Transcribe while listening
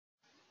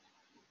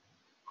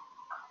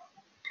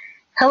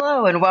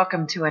Hello and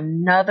welcome to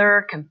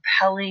another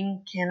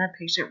compelling Canna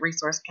Patient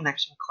Resource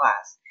Connection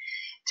class.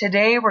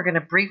 Today we're going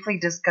to briefly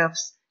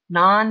discuss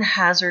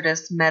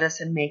non-hazardous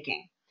medicine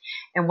making.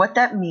 And what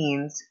that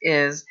means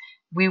is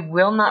we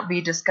will not be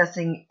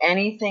discussing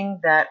anything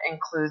that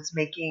includes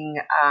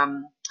making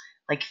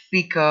like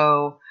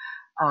FICO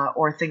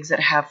or things that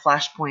have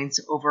flash points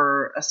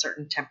over a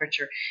certain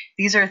temperature.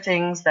 These are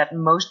things that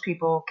most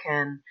people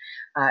can,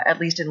 at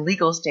least in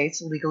legal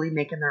states, legally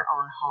make in their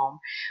own home.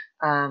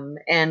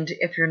 And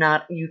if you're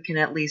not, you can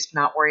at least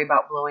not worry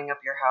about blowing up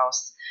your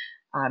house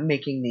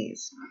making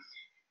these.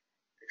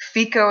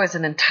 FICO is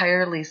an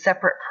entirely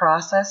separate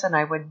process, and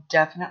I would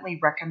definitely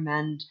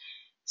recommend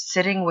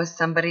sitting with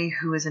somebody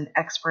who is an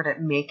expert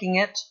at making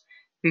it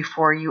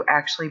before you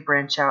actually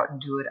branch out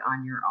and do it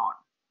on your own.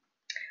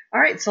 All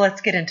right, so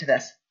let's get into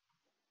this.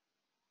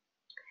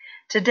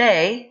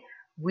 Today,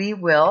 we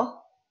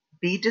will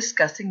be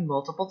discussing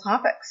multiple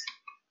topics.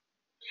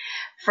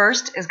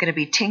 First is going to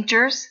be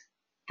tinctures.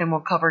 Then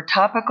we'll cover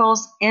topicals,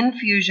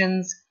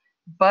 infusions,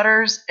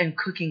 butters, and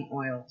cooking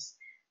oils.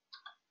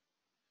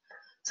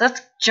 So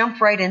let's jump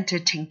right into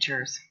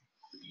tinctures.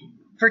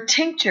 For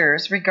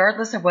tinctures,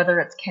 regardless of whether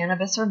it's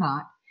cannabis or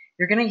not,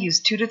 you're going to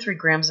use 2 to 3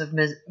 grams of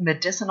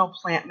medicinal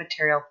plant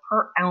material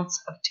per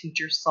ounce of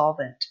tincture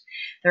solvent.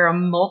 There are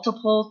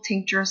multiple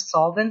tincture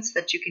solvents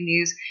that you can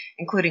use,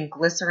 including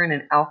glycerin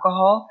and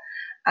alcohol,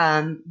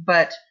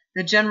 but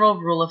the general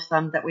rule of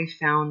thumb that we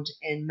found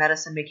in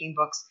medicine making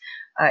books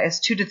is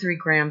 2 to 3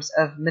 grams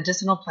of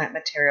medicinal plant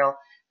material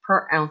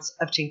per ounce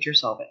of tincture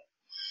solvent.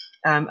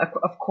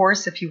 Of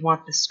course, if you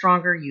want this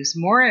stronger, use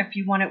more. If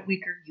you want it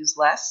weaker, use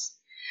less.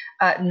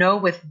 No,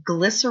 with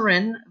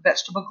glycerin,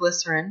 vegetable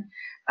glycerin,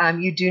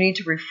 you do need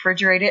to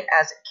refrigerate it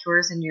as it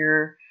cures in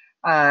your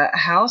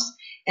house,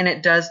 and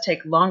it does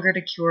take longer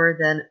to cure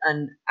than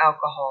an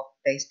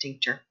alcohol-based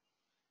tincture.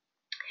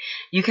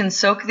 You can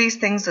soak these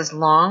things as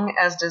long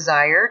as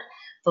desired.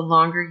 The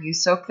longer you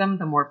soak them,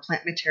 the more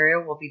plant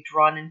material will be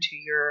drawn into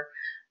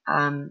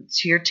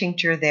your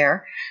tincture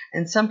there.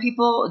 And some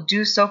people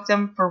do soak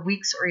them for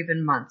weeks or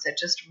even months. It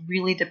just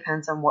really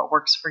depends on what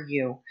works for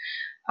you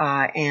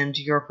and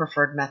your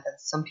preferred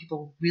methods. Some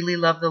people really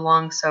love the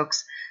long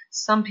soaks.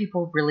 Some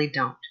people really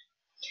don't.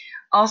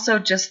 Also,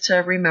 just to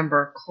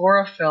remember,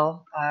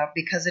 chlorophyll,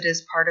 because it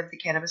is part of the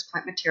cannabis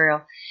plant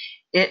material,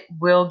 it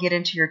will get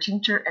into your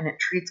tincture and it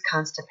treats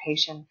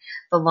constipation.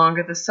 The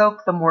longer the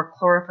soak, the more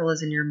chlorophyll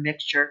is in your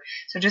mixture.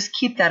 So just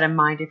keep that in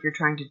mind if you're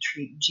trying to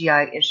treat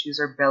GI issues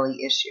or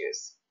belly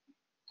issues.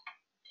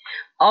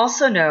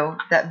 Also know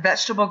that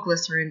vegetable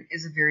glycerin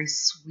is a very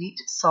sweet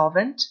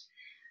solvent.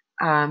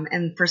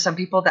 And for some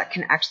people that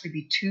can actually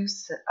be too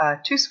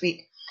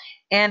sweet.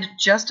 And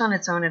just on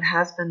its own, it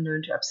has been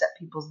known to upset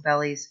people's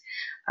bellies.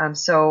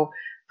 So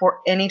for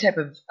any type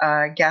of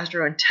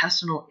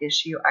gastrointestinal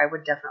issue, I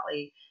would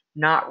definitely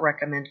not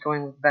recommend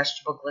going with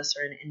vegetable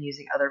glycerin and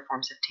using other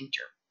forms of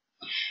tincture.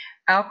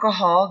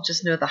 Alcohol,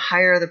 just know the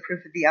higher the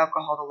proof of the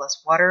alcohol, the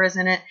less water is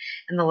in it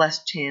and the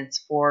less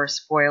chance for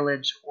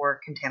spoilage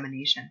or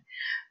contamination.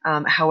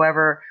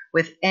 However,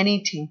 with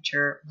any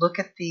tincture, look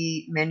at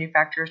the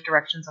manufacturer's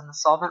directions on the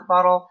solvent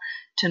bottle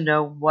to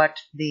know what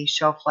the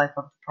shelf life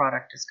of the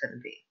product is going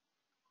to be.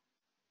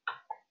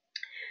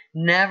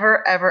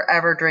 Never, ever,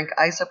 ever drink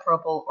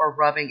isopropyl or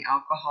rubbing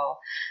alcohol.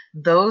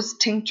 Those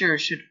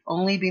tinctures should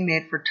only be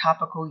made for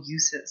topical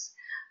uses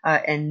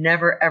and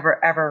never,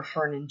 ever, ever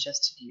for an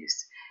ingested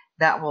use.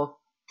 That will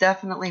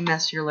definitely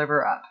mess your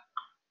liver up.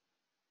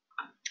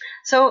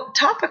 So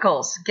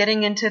topicals,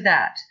 getting into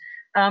that.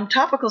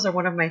 Topicals are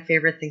one of my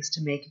favorite things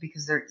to make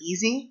because they're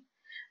easy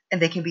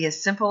and they can be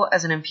as simple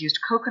as an infused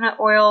coconut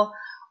oil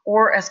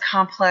or as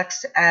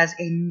complex as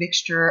a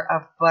mixture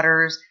of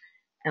butters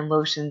and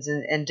lotions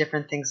and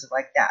different things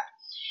like that.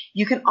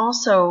 You can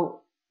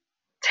also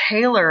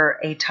tailor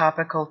a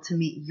topical to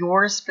meet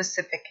your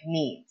specific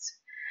needs.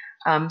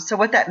 So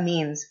what that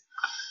means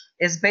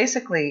is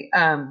basically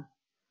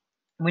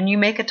when you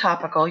make a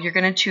topical, you're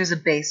going to choose a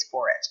base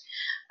for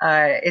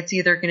it. It's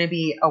either going to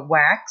be a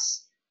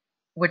wax,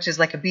 which is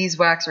like a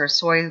beeswax or a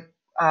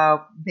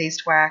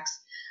soy-based wax.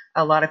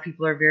 A lot of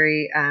people are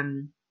very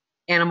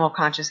animal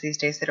conscious these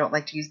days. They don't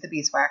like to use the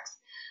beeswax.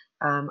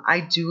 I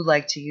do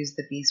like to use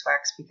the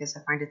beeswax because I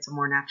find it's a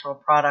more natural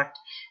product,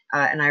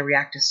 and I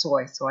react to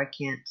soy, so I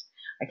can't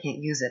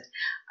use it.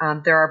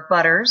 There are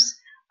butters,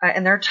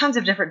 and there are tons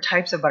of different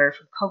types of butter,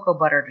 from cocoa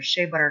butter to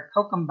shea butter,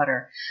 kokum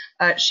butter.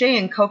 Shea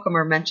and kokum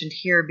are mentioned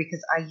here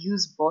because I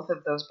use both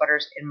of those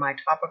butters in my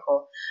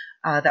topical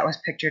that was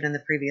pictured in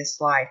the previous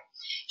slide.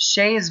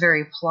 Shea is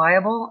very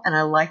pliable, and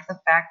I like the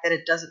fact that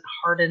it doesn't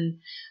harden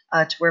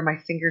to where my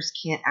fingers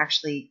can't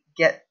actually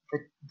get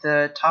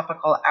the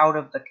topical out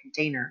of the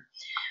container.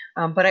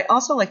 But I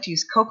also like to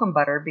use kokum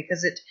butter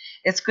because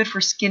it's good for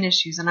skin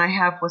issues, and I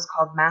have what's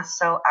called mast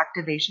cell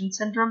activation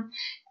syndrome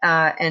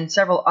and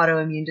several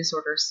autoimmune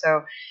disorders,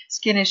 so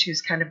skin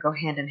issues kind of go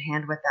hand in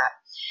hand with that.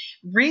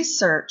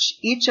 Research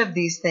each of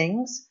these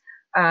things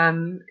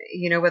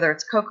whether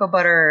it's cocoa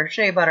butter,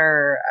 shea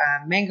butter,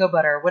 mango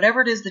butter,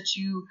 whatever it is that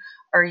you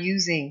are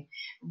using,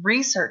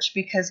 research,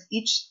 because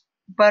each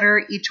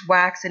butter, each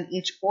wax, and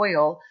each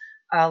oil,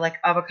 like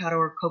avocado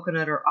or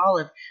coconut or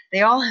olive,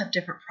 they all have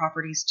different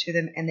properties to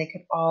them, and they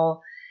could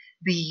all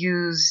be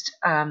used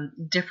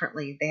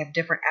differently. They have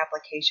different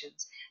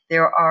applications.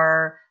 There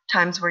are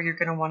times where you're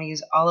going to want to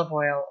use olive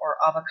oil or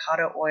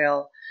avocado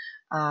oil,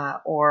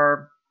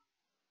 or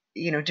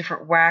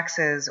different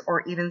waxes,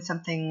 or even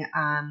something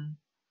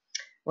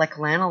like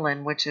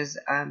lanolin, which is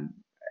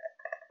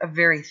a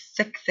very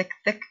thick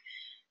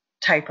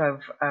type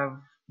of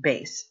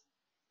base.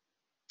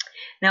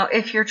 Now,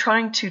 if you're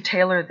trying to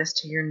tailor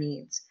this to your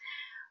needs,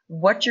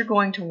 what you're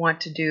going to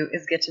want to do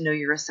is get to know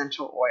your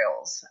essential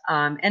oils,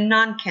 and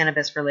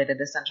non-cannabis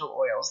related essential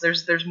oils.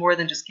 There's more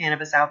than just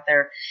cannabis out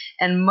there,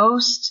 and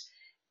most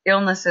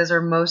illnesses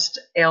or most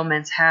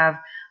ailments have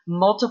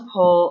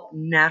multiple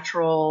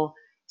natural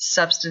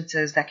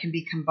substances that can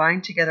be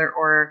combined together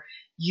or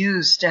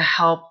used to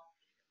help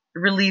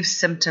relieve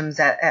symptoms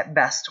at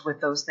best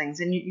with those things.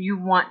 And you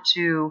want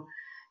to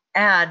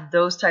add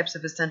those types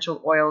of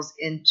essential oils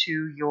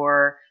into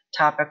your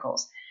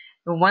topicals.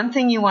 The one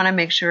thing you want to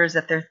make sure is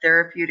that they're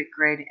therapeutic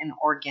grade and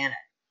organic.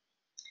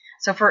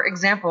 So for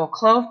example,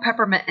 clove,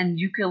 peppermint, and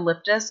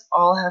eucalyptus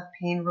all have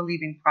pain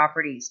relieving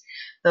properties,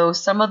 though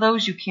some of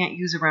those you can't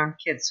use around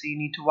kids, so you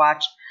need to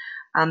watch.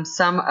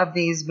 Some of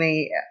these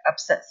may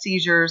upset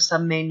seizures,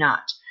 some may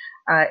not.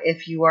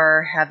 If you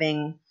are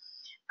having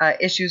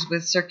issues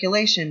with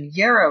circulation,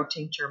 yarrow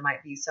tincture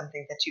might be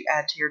something that you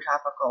add to your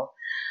topical.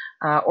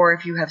 Or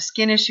if you have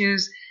skin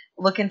issues,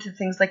 look into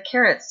things like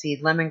carrot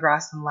seed,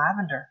 lemongrass, and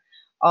lavender.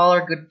 All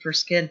are good for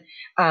skin,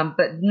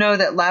 but know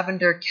that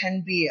lavender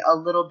can be a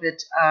little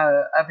bit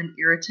of an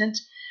irritant,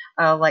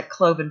 like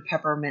clove and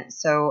peppermint.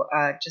 So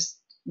just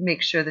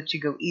make sure that you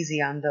go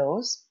easy on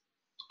those,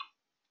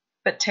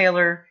 but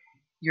tailor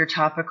your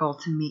topical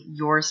to meet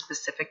your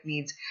specific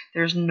needs.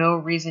 There's no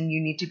reason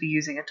you need to be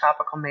using a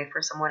topical made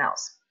for someone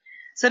else.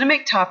 So to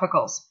make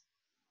topicals,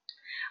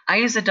 I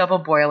use a double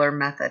boiler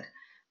method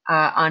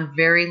on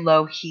very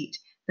low heat.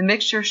 The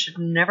mixture should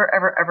never,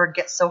 ever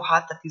get so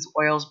hot that these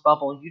oils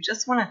bubble. You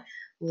just want to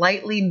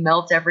lightly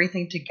melt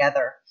everything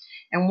together.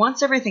 And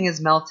once everything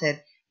is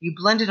melted, you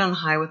blend it on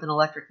high with an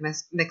electric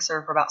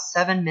mixer for about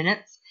 7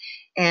 minutes.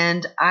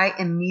 And I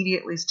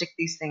immediately stick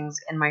these things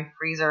in my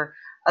freezer.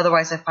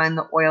 Otherwise, I find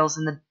the oils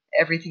and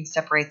everything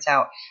separates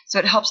out. So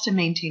it helps to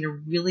maintain a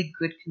really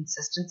good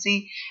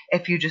consistency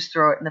if you just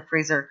throw it in the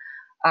freezer.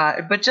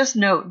 But just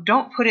note,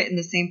 don't put it in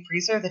the same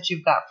freezer that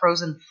you've got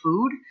frozen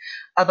food.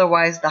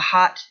 Otherwise, the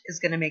hot is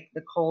going to make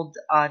the cold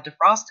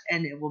defrost,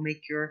 and it will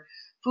make your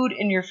food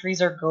in your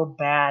freezer go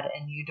bad,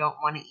 and you don't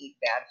want to eat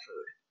bad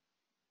food.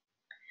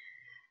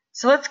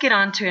 So let's get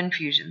on to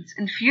infusions.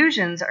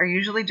 Infusions are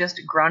usually just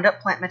ground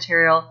up plant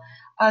material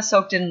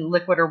soaked in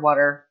liquid or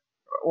water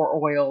or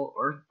oil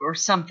or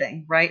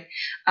something, right?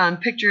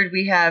 Pictured,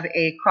 we have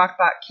a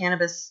crockpot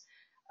cannabis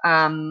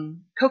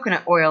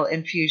coconut oil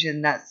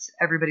infusion that's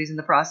everybody's in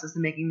the process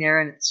of making there,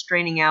 and it's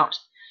straining out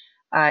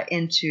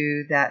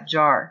into that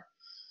jar.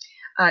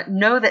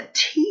 Know that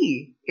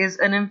tea is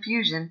an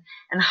infusion,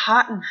 and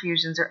hot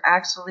infusions are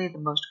actually the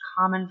most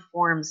common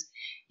forms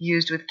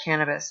used with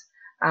cannabis.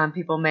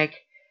 People make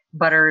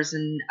butters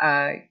and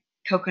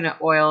coconut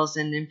oils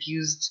and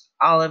infused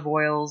olive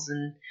oils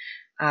and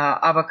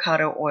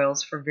avocado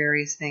oils for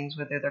various things,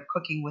 whether they're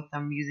cooking with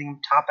them, using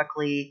them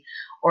topically,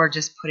 or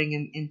just putting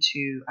them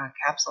into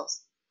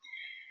capsules.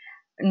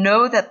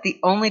 Know that the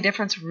only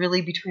difference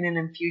really between an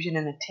infusion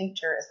and a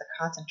tincture is the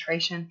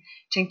concentration.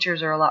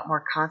 Tinctures are a lot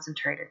more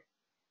concentrated.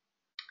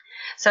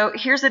 So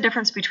here's the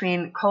difference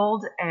between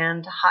cold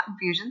and hot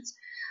infusions.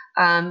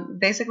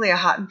 Basically, a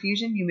hot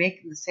infusion you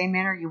make in the same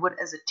manner you would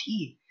as a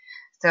tea.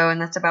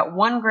 And that's about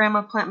 1 gram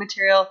of plant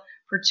material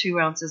for 2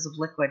 ounces of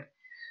liquid.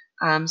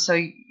 So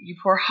you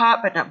pour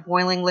hot but not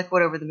boiling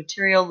liquid over the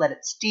material, let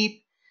it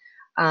steep.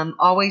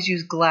 Always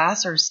use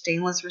glass or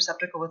stainless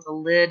receptacle with a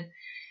lid,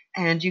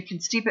 and you can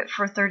steep it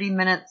for 30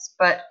 minutes,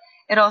 but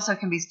it also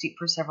can be steeped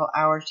for several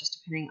hours, just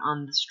depending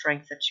on the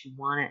strength that you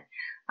want it.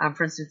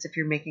 For instance, if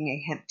you're making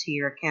a hemp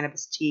tea or a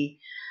cannabis tea,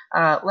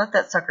 let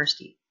that sucker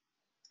steep.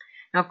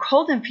 Now,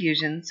 cold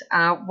infusions,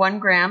 1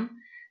 gram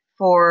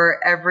for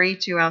every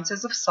 2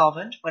 ounces of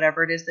solvent,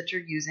 whatever it is that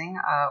you're using,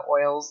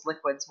 oils,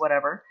 liquids,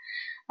 whatever.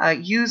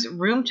 Use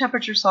room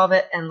temperature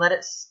solvent and let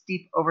it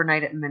steep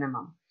overnight at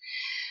minimum.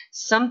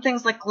 Some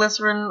things like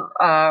glycerin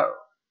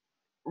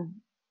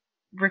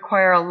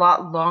require a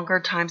lot longer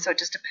time, so it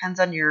just depends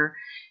on your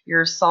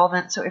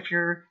solvent. So if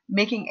you're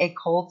making a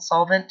cold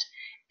solvent,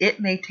 it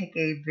may take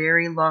a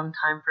very long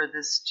time for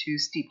this to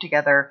steep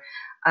together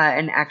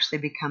and actually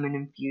become an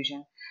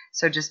infusion.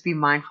 So just be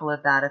mindful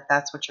of that if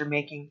that's what you're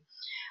making.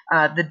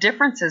 The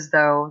difference is,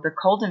 though, the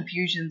cold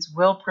infusions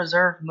will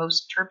preserve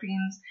most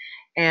terpenes,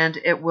 and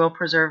it will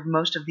preserve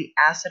most of the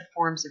acid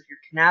forms of your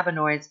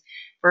cannabinoids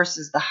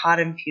versus the hot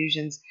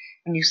infusions.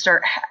 When you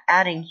start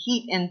adding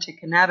heat into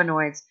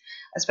cannabinoids,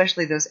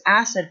 especially those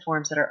acid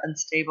forms that are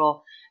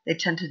unstable, they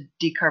tend to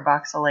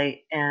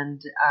decarboxylate,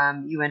 and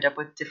you end up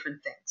with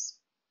different things.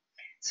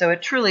 So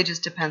it truly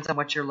just depends on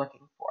what you're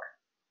looking for.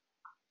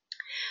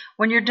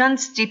 When you're done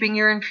steeping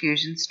your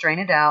infusion, strain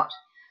it out.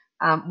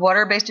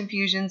 Water-based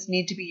infusions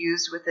need to be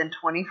used within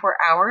 24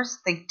 hours.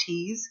 Think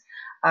teas.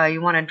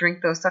 You want to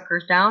drink those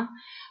suckers down.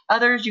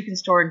 Others you can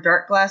store in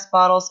dark glass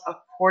bottles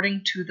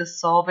according to the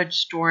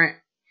solvage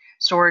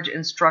storage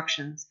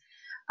instructions.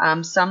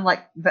 Some,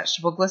 like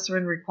vegetable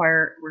glycerin,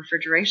 require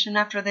refrigeration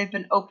after they've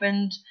been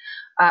opened.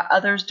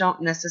 Others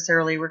don't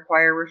necessarily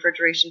require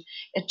refrigeration.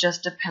 It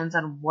just depends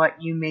on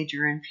what you made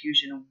your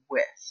infusion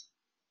with.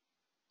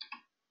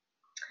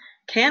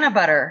 Canna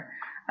butter.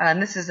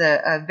 And this is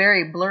a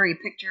very blurry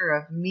picture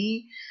of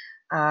me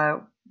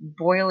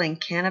boiling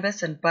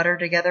cannabis and butter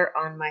together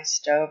on my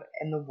stove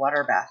in the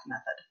water bath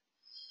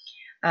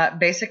method.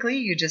 Basically,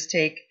 you just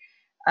take,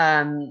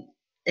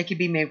 it can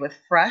be made with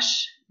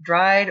fresh,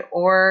 dried,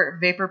 or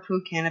vapor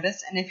poo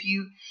cannabis. And if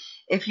you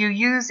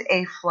use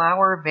a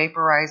flower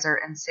vaporizer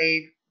and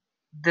save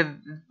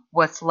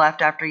what's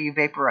left after you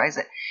vaporize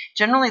it,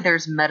 generally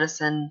there's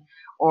medicine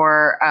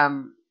or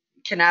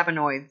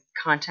cannabinoid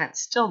content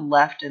still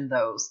left in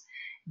those,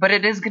 but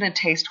it is going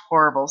to taste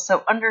horrible.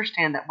 So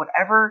understand that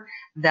whatever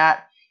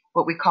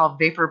what we call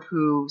vapor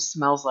poo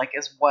smells like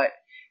is what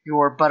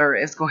your butter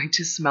is going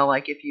to smell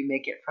like if you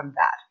make it from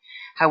that.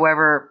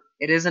 However,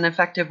 it is an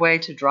effective way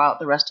to draw out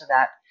the rest of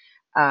that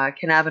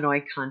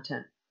cannabinoid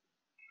content.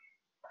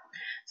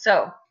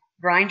 So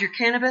grind your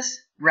cannabis,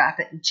 wrap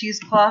it in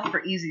cheesecloth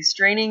for easy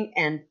straining,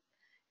 and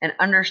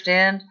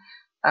understand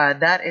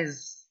that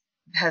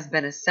has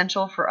been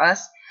essential for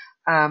us.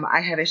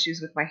 I have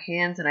issues with my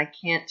hands, and I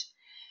can't,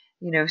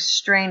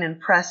 strain and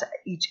press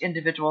each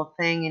individual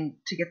thing and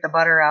to get the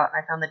butter out.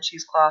 I found the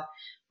cheesecloth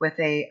with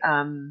a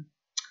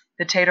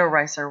potato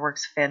ricer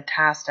works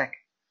fantastic.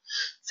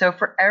 So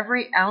for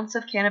every ounce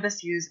of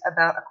cannabis, use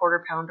about a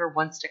quarter pound or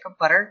 1 stick of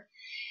butter.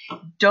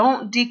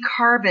 Don't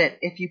decarb it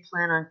if you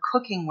plan on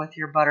cooking with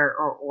your butter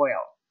or oil.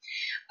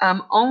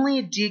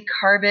 Only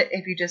decarb it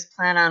if you just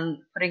plan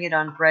on putting it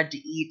on bread to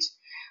eat,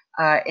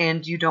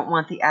 and you don't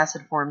want the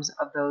acid forms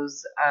of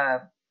those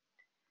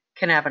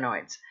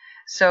cannabinoids.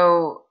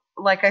 So,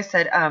 like I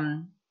said,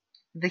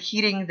 the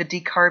heating, the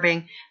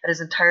decarbing, that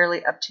is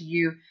entirely up to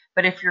you.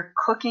 But if you're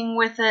cooking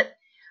with it,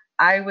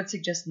 I would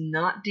suggest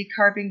not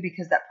decarbing,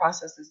 because that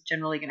process is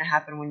generally going to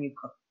happen when you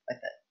cook with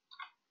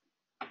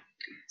it.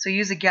 So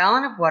use a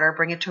gallon of water,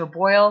 bring it to a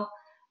boil,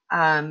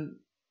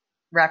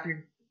 wrap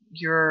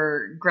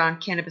your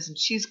ground cannabis in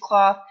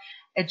cheesecloth.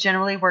 It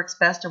generally works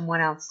best in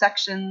 1 ounce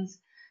sections.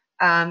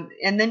 And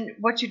then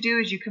what you do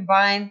is you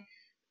combine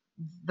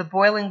the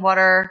boiling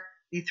water,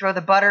 you throw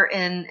the butter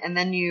in, and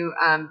then you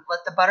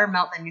let the butter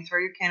melt, then you throw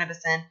your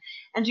cannabis in,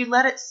 and you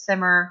let it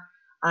simmer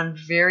on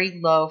very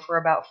low for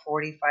about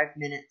 45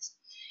 minutes.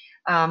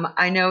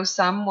 I know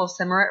some will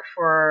simmer it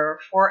for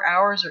 4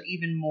 hours or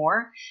even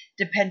more,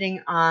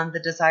 depending on the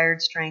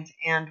desired strength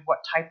and what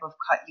type of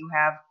cut you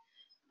have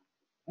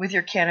with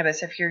your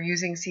cannabis. If you're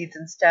using seeds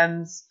and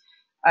stems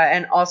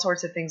and all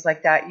sorts of things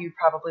like that, you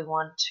probably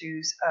want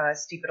to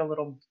steep it a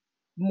little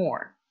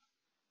more.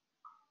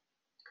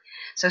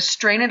 So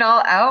strain it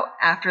all out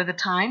after the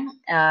time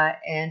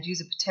and use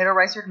a potato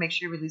ricer to make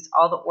sure you release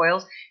all the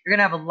oils. You're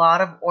going to have a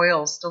lot of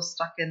oils still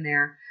stuck in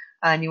there,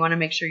 and you want to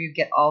make sure you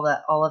get all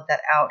of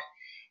that out.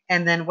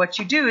 And then what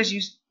you do is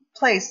you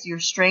place your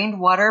strained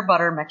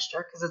water-butter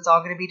mixture, because it's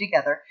all going to be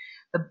together,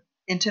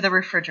 into the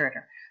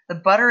refrigerator. The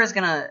butter is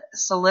going to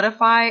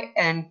solidify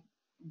and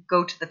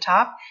go to the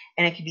top,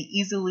 and it can be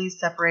easily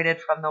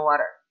separated from the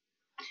water.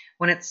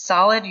 When it's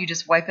solid, you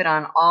just wipe it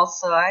on all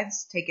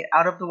sides, take it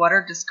out of the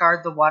water,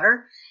 discard the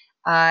water,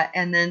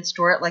 and then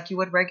store it like you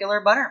would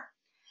regular butter.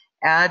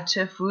 Add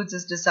to foods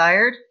as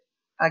desired.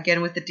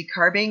 Again, with the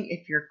decarbing,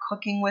 if you're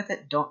cooking with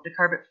it, don't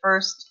decarb it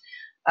first.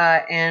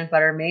 And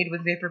butter made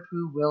with vapor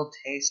poo will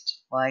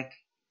taste like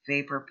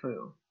vapor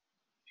poo.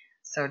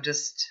 So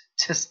just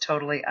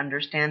totally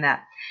understand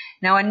that.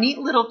 Now, a neat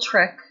little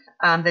trick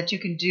that you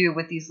can do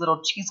with these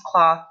little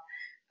cheesecloth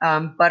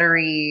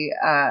buttery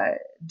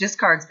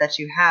discards that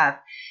you have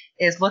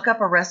is look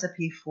up a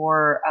recipe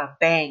for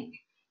Bhang,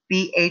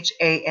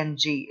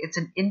 B-H-A-N-G. It's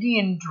an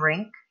Indian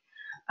drink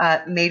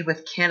made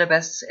with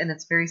cannabis, and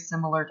it's very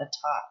similar to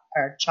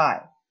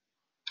chai.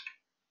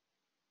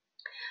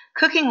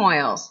 Cooking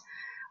oils.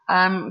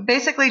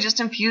 Basically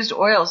just infused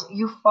oils.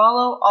 You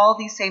follow all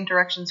these same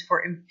directions for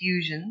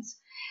infusions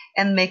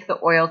and make the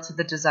oil to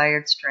the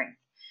desired strength.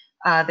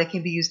 They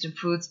can be used in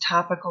foods,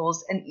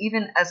 topicals, and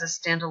even as a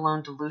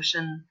standalone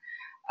dilution.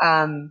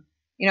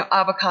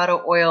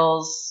 Avocado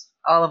oils,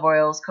 olive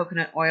oils,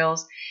 coconut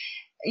oils.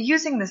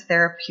 Using this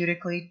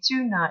therapeutically,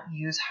 do not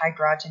use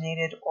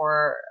hydrogenated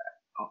or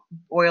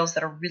oils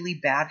that are really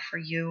bad for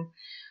you.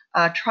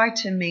 Try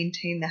to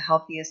maintain the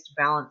healthiest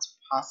balance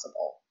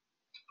possible.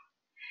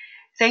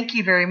 Thank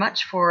you very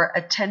much for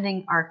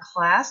attending our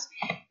class.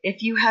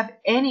 If you have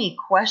any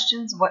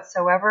questions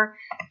whatsoever,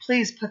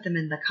 please put them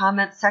in the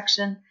comment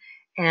section,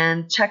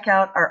 and check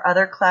out our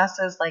other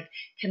classes like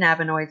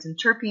cannabinoids and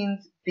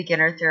terpenes,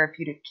 beginner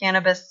therapeutic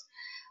cannabis,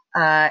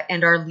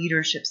 and our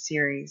leadership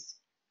series.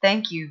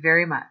 Thank you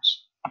very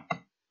much.